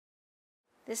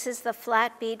This is the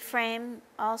flat bead frame,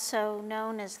 also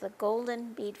known as the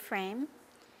golden bead frame.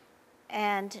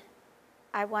 And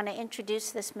I want to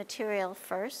introduce this material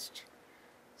first.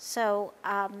 So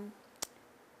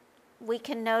we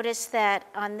can notice that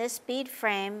on this bead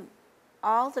frame,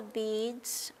 all the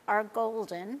beads are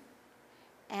golden,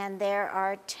 and there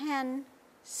are 10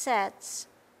 sets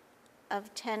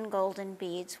of 10 golden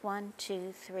beads, 1,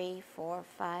 2, 3, 4,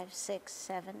 5, 6,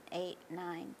 7, 8,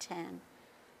 9, 10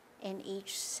 in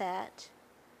each set.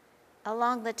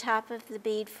 Along the top of the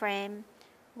bead frame,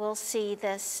 we'll see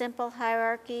the simple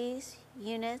hierarchies,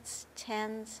 units,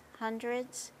 tens,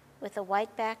 hundreds, with a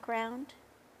white background.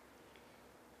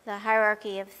 The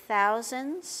hierarchy of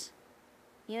thousands,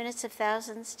 units of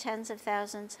thousands, tens of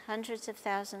thousands, hundreds of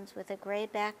thousands with a gray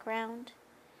background.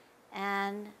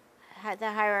 And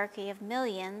the hierarchy of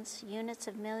millions, units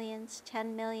of millions,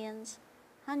 10 millions,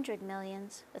 100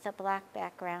 millions with a black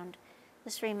background.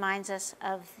 This reminds us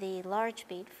of the large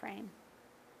bead frame.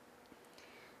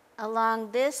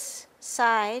 Along this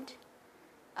side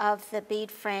of the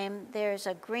bead frame, there's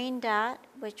a green dot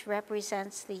which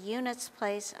represents the units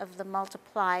place of the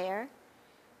multiplier.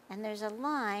 And there's a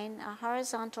line, a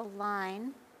horizontal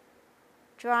line,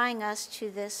 drawing us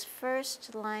to this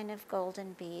first line of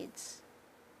golden beads.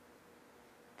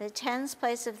 The tens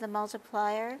place of the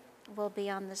multiplier will be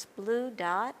on this blue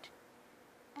dot,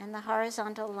 and the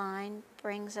horizontal line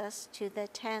brings us to the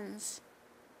tens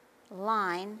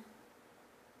line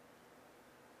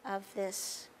of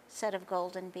this set of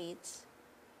golden beads.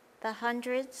 The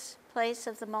hundreds place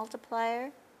of the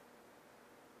multiplier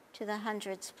to the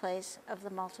hundreds place of the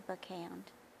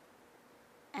multiplicand.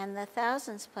 And the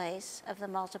thousands place of the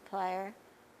multiplier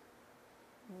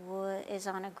is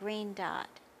on a green dot,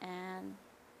 and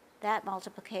that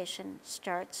multiplication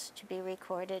starts to be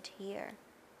recorded here.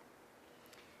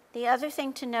 The other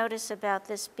thing to notice about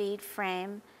this bead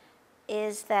frame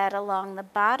is that along the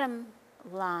bottom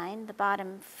line, the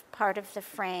bottom part of the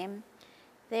frame,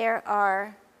 there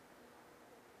are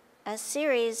a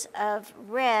series of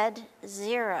red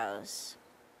zeros.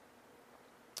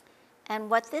 And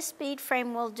what this bead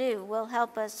frame will do will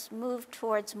help us move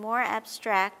towards more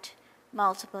abstract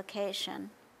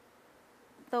multiplication.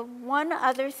 The one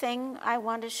other thing I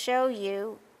want to show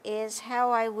you is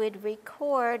how I would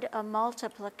record a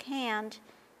multiplicand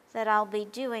that I'll be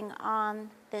doing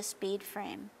on this bead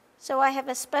frame. So I have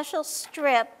a special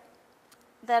strip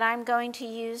that I'm going to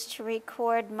use to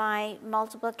record my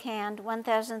Multiplicand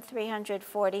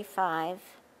 1345.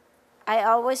 I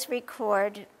always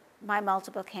record my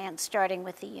Multiplicand starting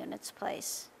with the units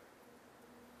place.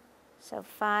 So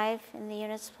 5 in the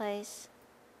units place,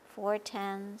 4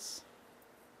 tens,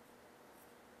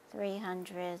 3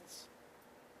 hundreds.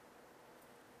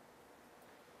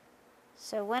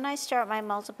 So when I start my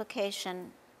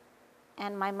multiplication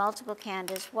and my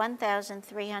Multiplicand is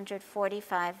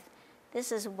 1345,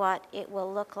 this is what it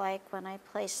will look like when I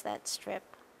place that strip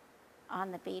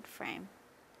on the bead frame.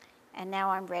 And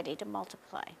now I'm ready to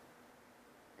multiply.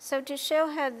 So to show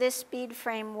how this bead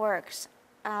frame works,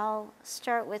 I'll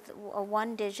start with a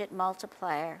one-digit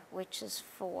multiplier, which is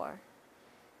 4.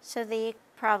 So the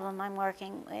problem I'm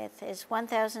working with is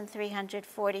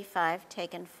 1345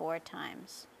 taken 4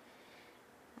 times.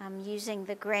 I'm using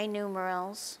the gray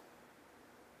numerals,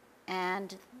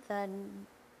 and the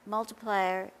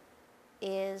multiplier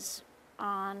is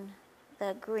on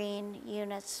the green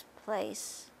units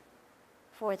place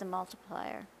for the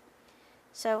multiplier.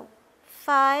 So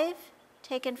 5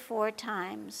 taken 4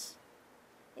 times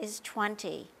is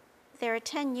 20. There are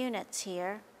 10 units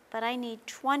here, but I need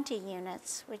 20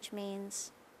 units, which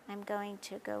means I'm going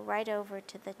to go right over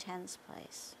to the tens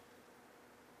place.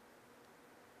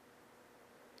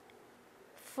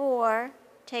 4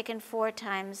 taken 4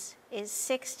 times is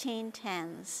 16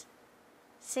 tens.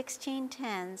 16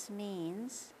 tens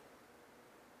means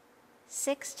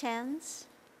 6 tens,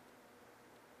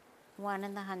 1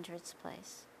 in the hundreds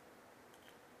place.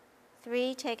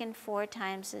 3 taken 4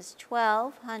 times is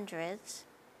 12 hundreds.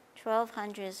 12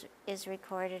 hundreds is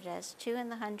recorded as 2 in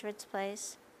the hundreds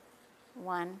place,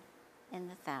 1 in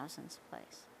the thousands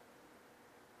place.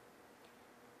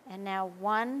 And now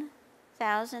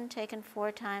 1,000 taken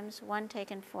 4 times, 1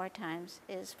 taken 4 times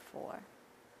is 4.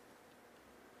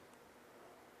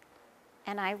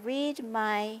 And I read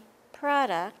my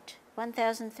product,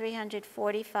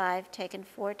 1345 taken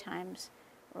 4 times,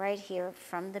 right here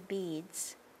from the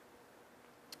beads.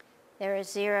 There are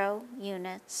 0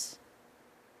 units,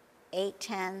 8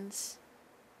 tens,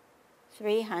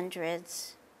 3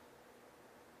 hundreds,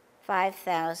 5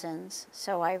 thousands.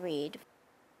 So I read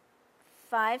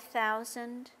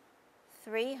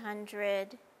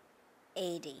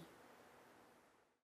 5,380.